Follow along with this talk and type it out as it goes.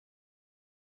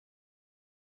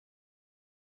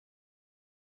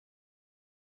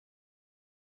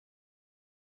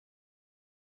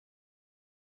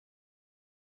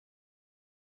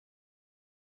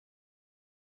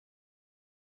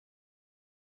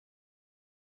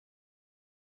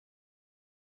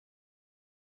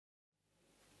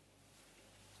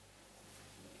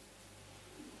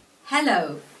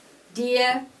Hello,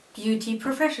 dear beauty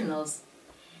professionals.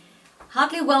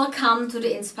 Heartily welcome to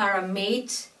the INSPIRA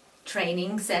Made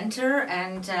Training Center,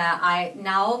 and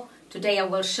today I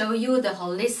will show you the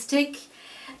holistic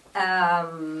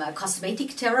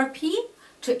cosmetic therapy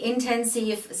to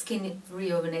intensive skin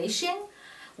rejuvenation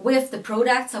with the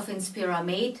products of INSPIRA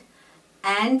Made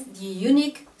and the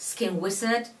unique Skin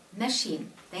Wizard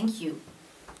machine. Thank you.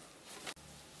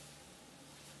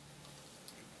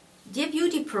 Dear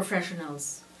beauty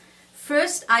professionals,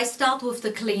 first I start with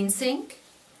the cleansing,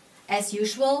 as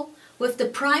usual, with the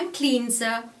prime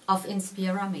cleanser of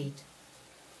INSPIRA Made.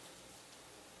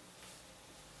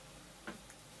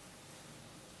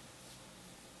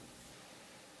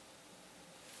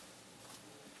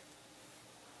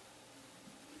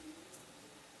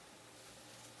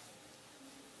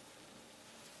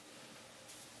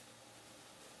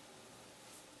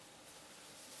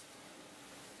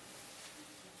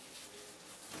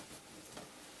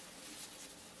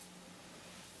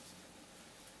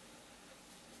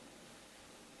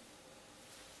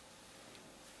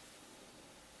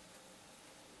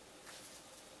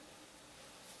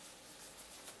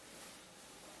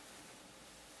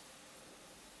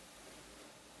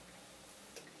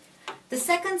 The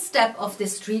second step of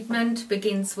this treatment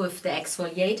begins with the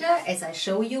exfoliator, as I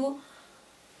show you.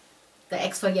 The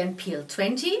exfoliant peel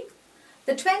 20.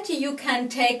 The 20 you can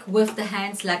take with the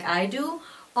hands like I do,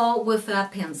 or with a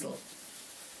pencil.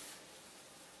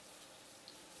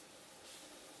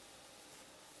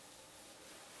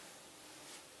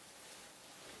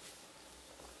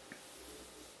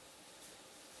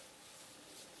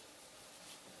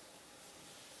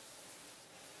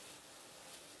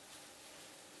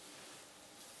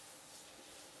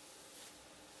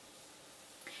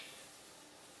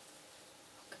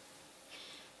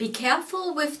 Be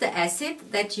careful with the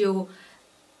acid that you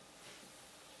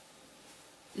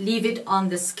leave it on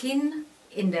the skin,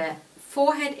 in the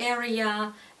forehead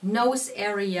area, nose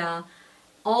area,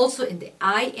 also in the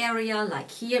eye area,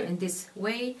 like here in this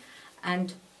way,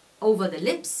 and over the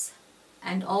lips,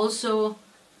 and also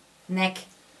neck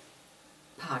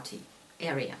party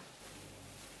area.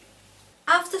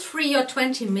 After 3 or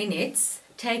 20 minutes,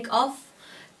 take off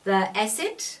the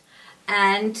acid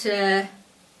and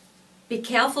be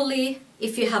carefully,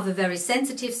 if you have a very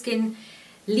sensitive skin,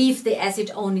 leave the acid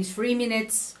only 3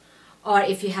 minutes, or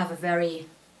if you have a very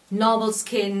normal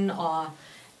skin or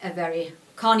a very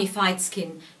cornified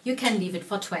skin, you can leave it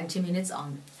for 20 minutes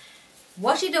on.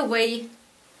 Wash it away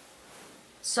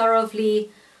thoroughly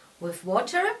with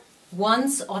water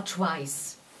once or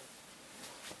twice.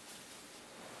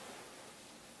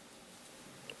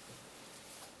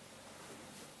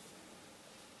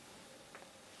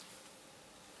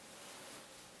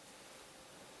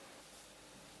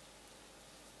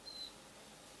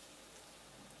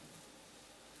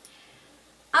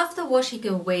 After washing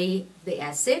away the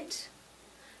acid,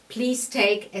 please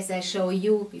take, as I showed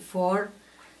you before,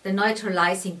 the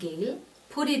neutralizing gel,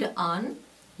 put it on,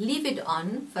 leave it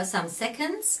on for some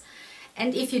seconds,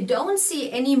 and if you don't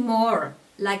see any more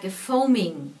like a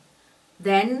foaming,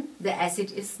 then the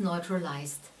acid is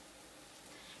neutralized.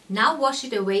 Now wash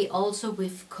it away also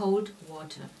with cold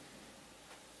water.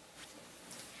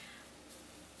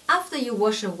 After you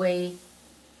wash away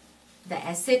the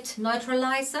acid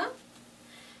neutralizer,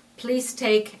 please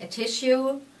take a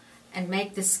tissue and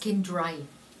make the skin dry.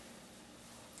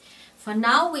 For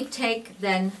now we take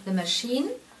then the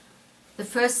machine. The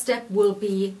first step will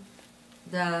be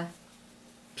the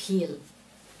peel.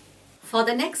 For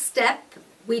the next step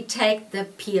we take the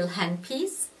peel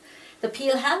handpiece. The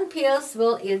peel handpiece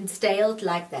will be installed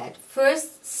like that.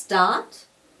 First start,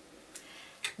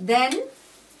 then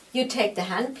you take the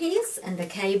handpiece and the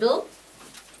cable.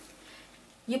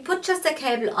 You put just the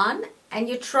cable on and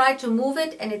you try to move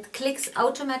it and it clicks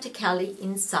automatically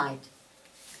inside.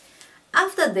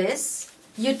 After this,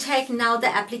 you take now the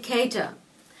applicator.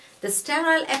 The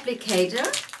sterile applicator,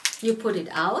 you put it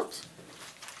out.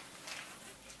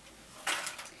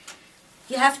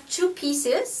 You have 2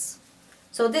 pieces.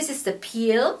 So this is the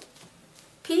peel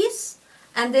piece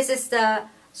and this is the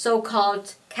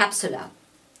so-called capsula.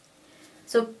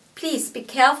 So please be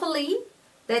carefully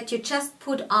that you just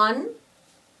put on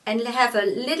and have a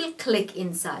little click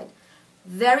inside.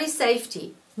 Very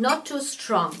safety, not too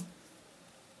strong.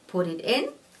 Put it in,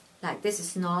 like this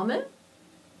is normal.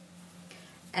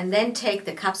 And then take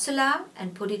the capsula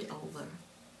and put it over.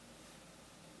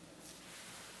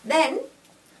 Then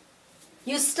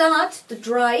you start the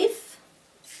drive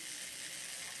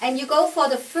and you go for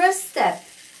the first step,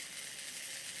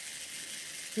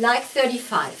 like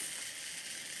 35.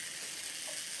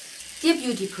 Dear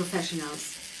beauty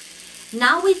professionals,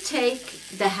 Now we take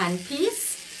the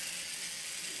handpiece.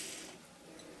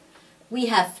 We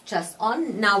have just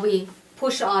on. Now we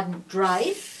push on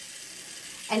dry.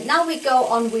 And now we go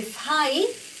on with high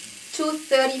to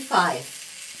 35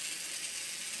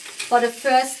 for the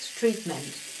first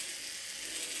treatment.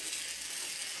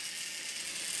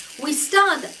 We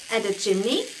start at a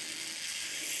chimney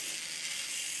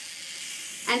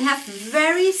and have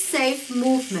very safe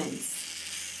movements.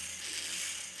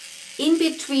 In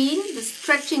between the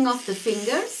stretching of the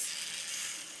fingers,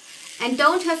 and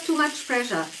don't have too much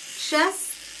pressure.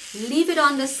 Just leave it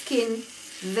on the skin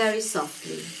very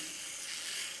softly.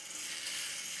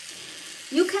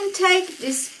 You can take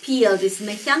this peel, this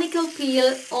mechanical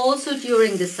peel, also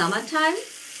during the summertime,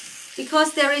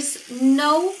 because there is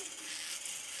no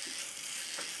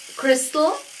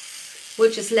crystal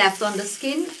which is left on the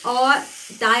skin or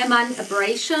diamond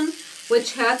abrasion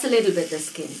which hurts a little bit the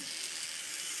skin.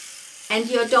 And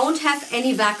you don't have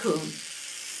any vacuum.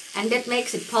 And that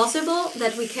makes it possible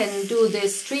that we can do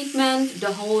this treatment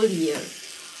the whole year.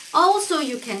 Also,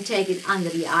 you can take it under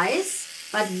the eyes,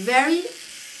 but very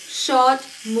short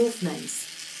movements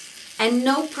and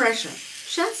no pressure.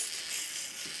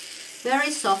 Just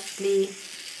very softly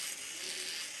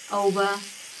over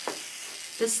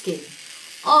the skin.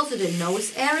 Also the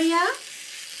nose area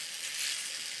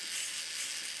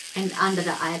and under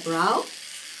the eyebrow.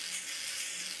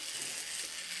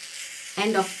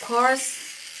 And of course,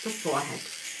 the forehead.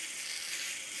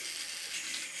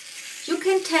 You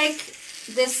can take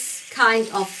this kind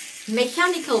of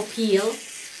mechanical peel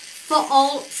for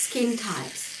all skin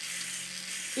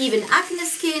types. Even acne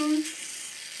skin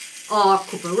or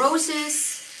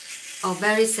cuperosis or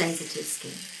very sensitive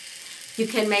skin.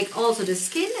 You can make also the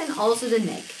skin and also the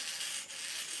neck.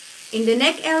 In the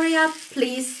neck area,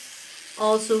 please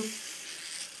also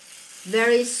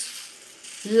very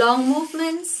long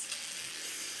movements.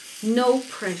 No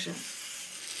pressure,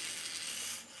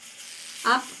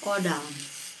 up or down.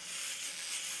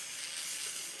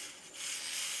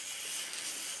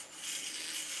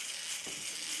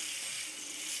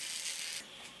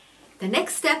 The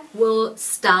next step will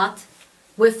start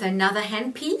with another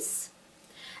handpiece,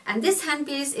 and this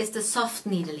handpiece is the soft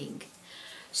needling.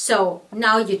 So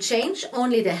now you change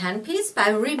only the handpiece by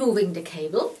removing the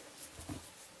cable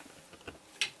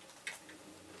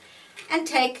and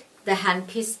take the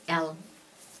handpiece L.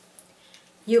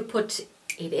 You put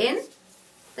it in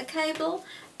the cable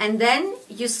and then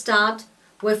you start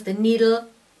with the needle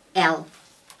L.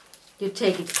 You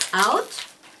take it out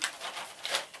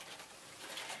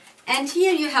and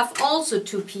here you have also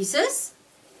two pieces.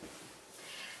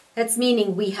 That's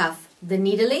meaning we have the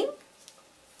needling.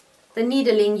 The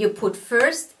needling you put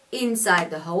first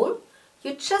inside the hole.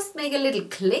 You just make a little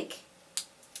click.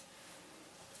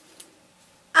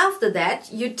 After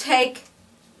that, you take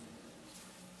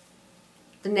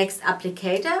the next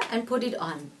applicator and put it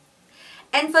on.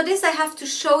 And for this I have to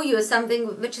show you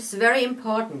something which is very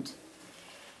important.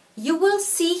 You will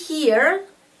see here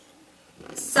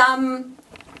some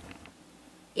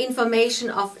information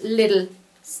of little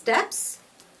steps,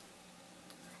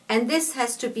 and this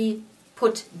has to be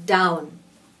put down.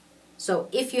 So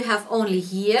if you have only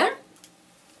here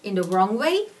in the wrong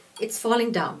way, it's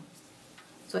falling down.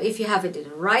 So if you have it in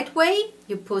the right way,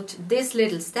 you put these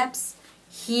little steps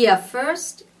here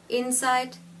first,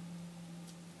 inside,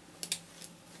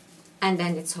 and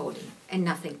then it's holding and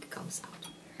nothing comes out.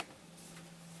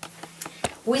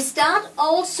 We start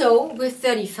also with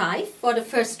 35 for the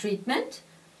first treatment.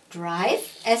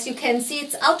 Drive. As you can see,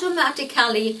 it's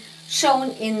automatically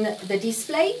shown in the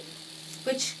display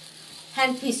which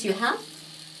handpiece you have,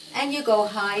 and you go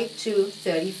high to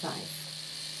 35.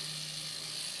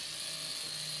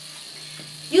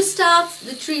 You start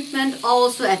the treatment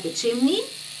also at the chimney,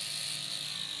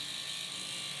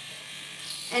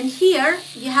 and here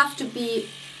you have to be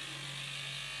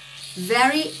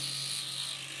very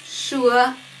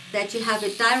sure that you have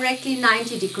it directly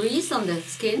 90 degrees on the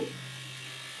skin.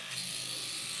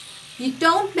 You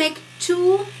don't make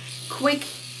too quick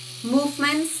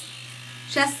movements,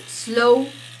 just slow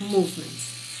movements.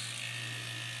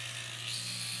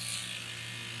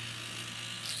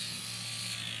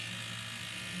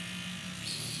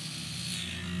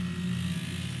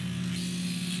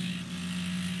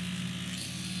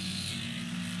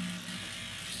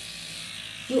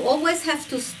 You always have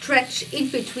to stretch in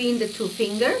between the two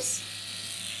fingers.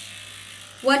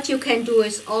 What you can do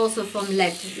is also from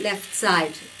left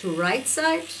side to right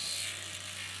side.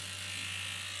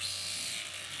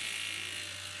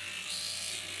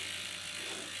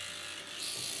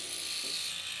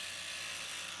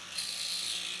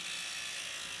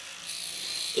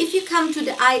 If if you come to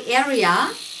the eye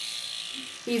area,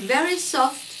 be very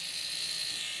soft,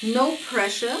 no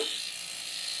pressure,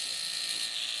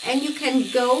 and you can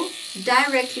go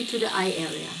directly to the eye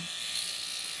area.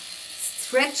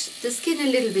 Stretch the skin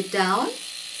a little bit down.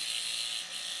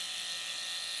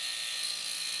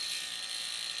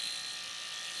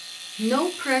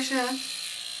 No pressure,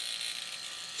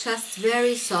 just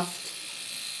very soft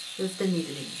with the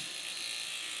needling.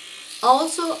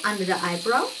 Also under the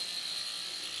eyebrow.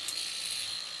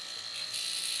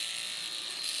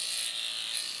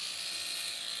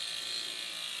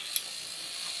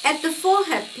 At the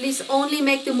forehead, please only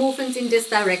make the movements in this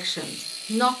direction,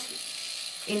 not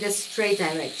in the straight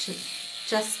direction.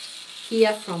 Just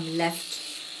here from left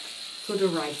to the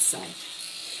right side.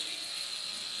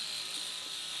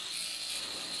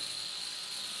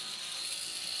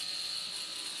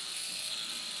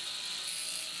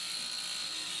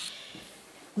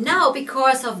 Now,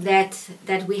 because of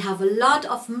that we have a lot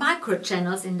of micro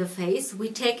channels in the face, we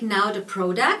take now the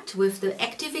product with the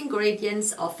active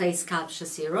ingredients of Face Sculpture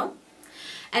Serum.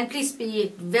 And please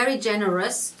be very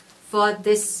generous for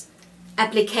this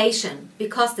application,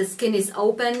 because the skin is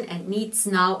open and needs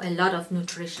now a lot of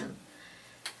nutrition.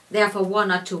 Therefore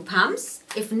 1 or 2 pumps,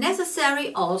 if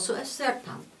necessary also a 3rd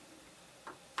pump.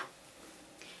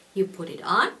 You put it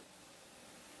on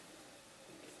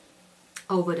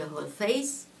over the whole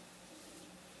face.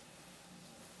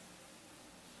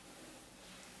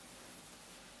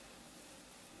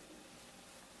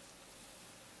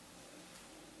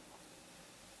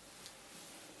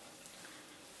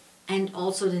 And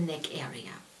also the neck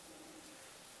area.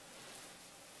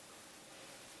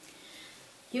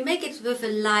 You make it with a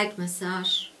light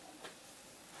massage.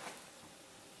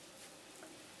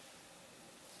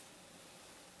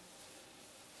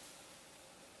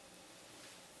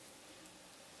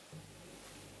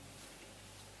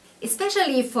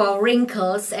 Especially for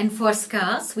wrinkles and for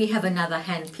scars, we have another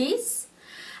handpiece.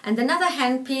 And another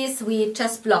handpiece we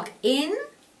just block in.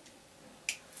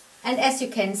 And as you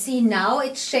can see now,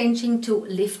 it's changing to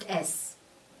Lift S.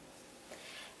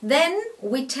 Then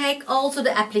we take also the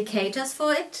applicators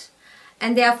for it.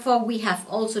 And therefore we have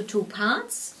also 2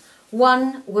 parts.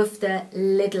 One with the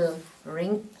little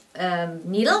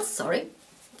needles,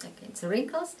 against the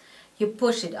wrinkles. You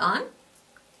push it on.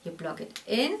 You block it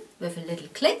in with a little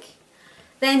click.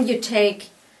 Then you take,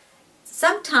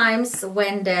 sometimes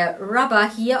when the rubber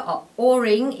here or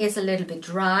O-ring is a little bit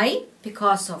dry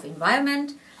because of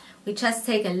environment, we just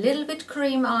take a little bit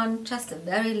cream on, just a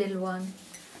very little one.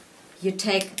 You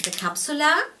take the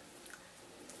capsula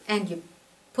and you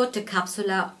put the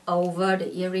capsula over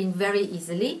the earring very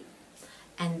easily.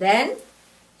 And then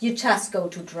you just go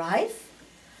to drive.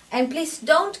 And please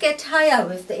don't get higher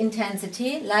with the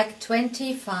intensity, like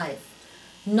 25,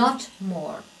 not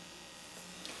more.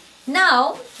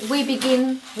 Now we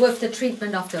begin with the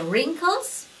treatment of the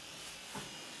wrinkles.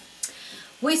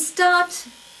 We start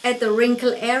at the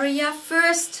wrinkle area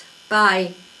first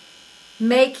by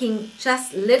making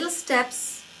just little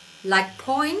steps like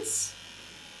points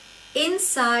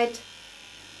inside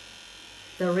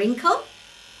the wrinkle,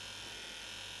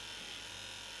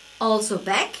 also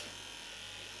back.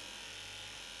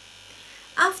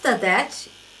 After that,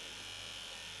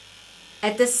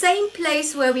 at the same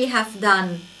place where we have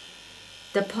done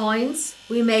the points,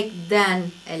 we make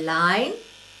then a line.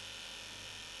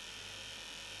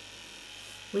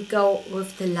 We go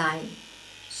with the line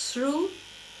through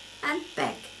and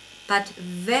back, but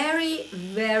very,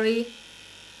 very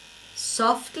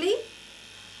softly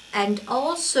and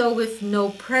also with no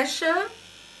pressure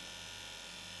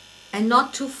and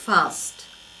not too fast.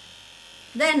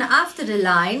 Then after the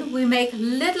line we make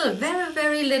little, very,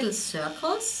 very little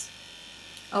circles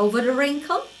over the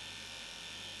wrinkle,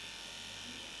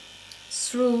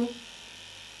 through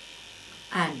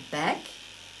and back.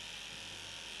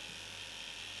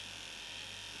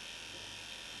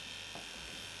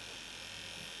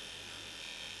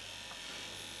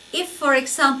 If, for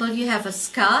example, you have a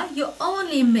scar, you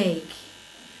only make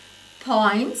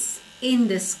points in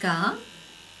the scar.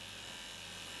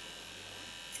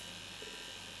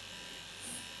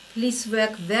 Please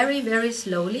work very, very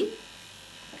slowly.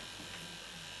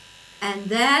 And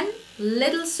then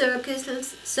little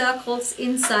circles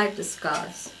inside the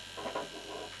scars.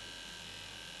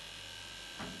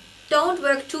 Don't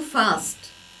work too fast.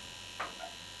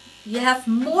 You have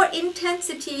more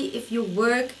intensity if you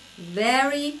work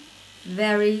very,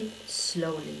 very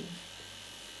slowly.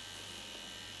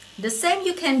 The same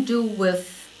you can do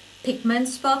with pigment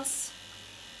spots,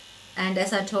 and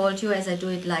as I told you, as I do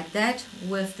it like that,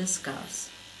 with the scars.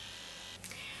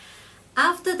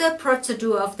 After the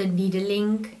procedure of the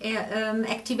needling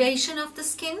activation of the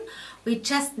skin, we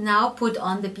just now put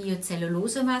on the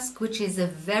biocellulose mask, which is a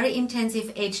very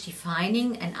intensive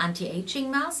age-defining and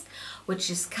anti-aging mask, which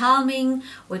is calming,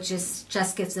 which is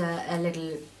just gives a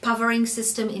little powering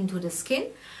system into the skin,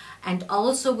 and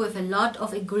also with a lot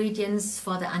of ingredients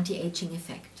for the anti-aging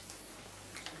effect.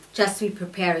 Just we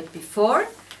prepare it before.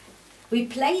 We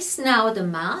place now the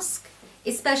mask,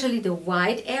 especially the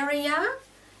white area,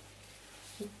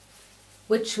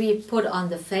 which we put on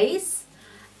the face,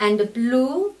 and the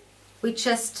blue we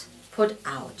just put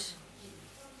out.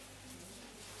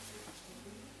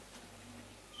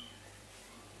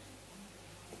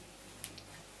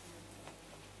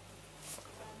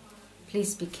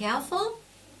 Please be careful.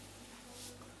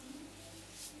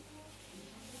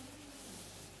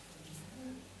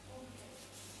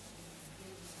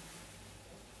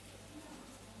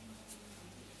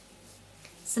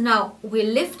 So now we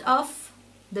lift off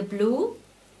the blue .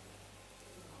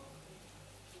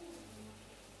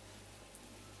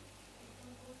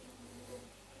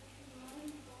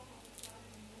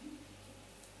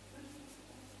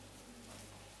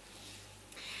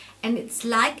 And it's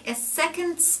like a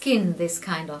second skin, this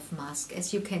kind of mask,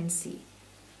 as you can see.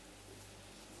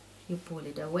 You pull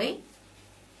it away,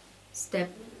 step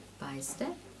by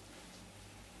step,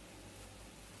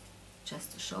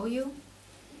 just to show you.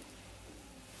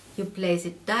 You place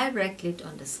it directly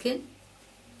on the skin.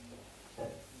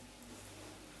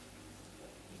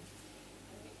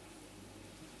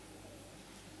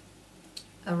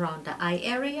 Around the eye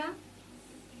area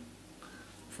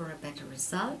for a better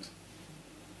result.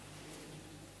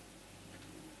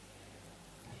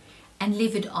 And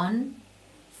leave it on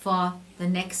for the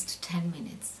next 10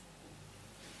 minutes.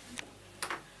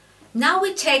 Now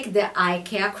we take the eye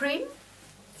care cream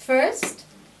first,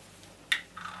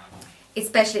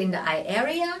 especially in the eye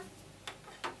area.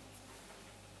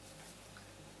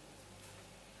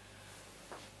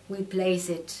 We place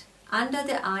it under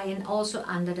the eye and also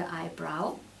under the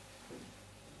eyebrow.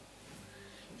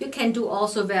 You can do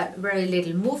also very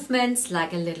little movements,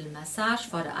 like a little massage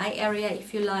for the eye area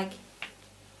if you like.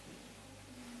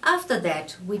 After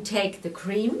that, we take the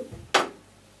cream,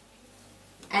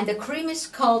 and the cream is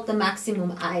called the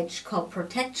Maximum Age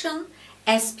Protection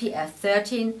SPF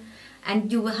 13,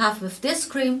 and you will have with this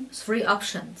cream 3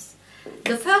 options.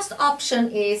 The first option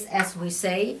is, as we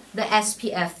say, the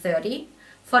SPF 30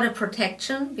 for the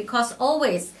protection, because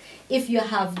always if you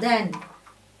have then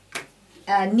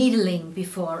a needling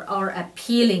before or a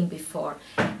peeling before,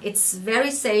 it's very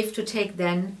safe to take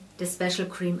then the special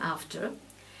cream after.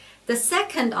 The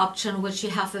second option which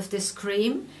you have with this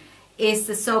cream is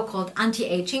the so-called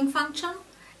anti-aging function.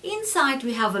 Inside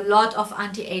we have a lot of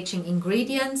anti-aging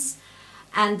ingredients.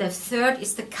 And the third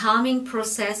is the calming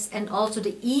process and also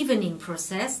the evening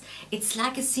process. It's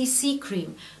like a CC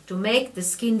cream to make the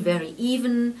skin very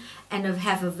even and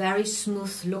have a very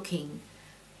smooth looking.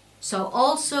 So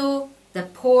also the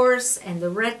pores and the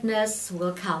redness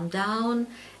will calm down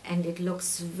and it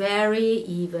looks very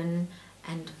even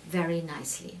and very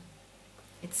nicely.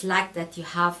 It's like that you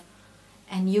have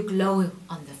a new glow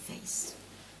on the face.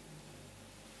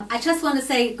 I just want to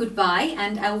say goodbye,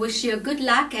 and I wish you good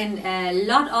luck and a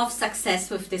lot of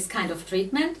success with this kind of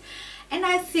treatment. And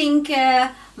I think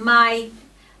my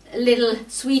little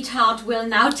sweetheart will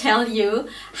now tell you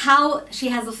how she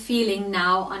has a feeling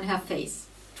now on her face.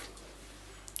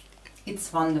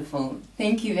 It's wonderful.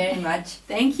 Thank you very much.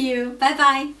 Thank you. Bye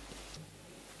bye.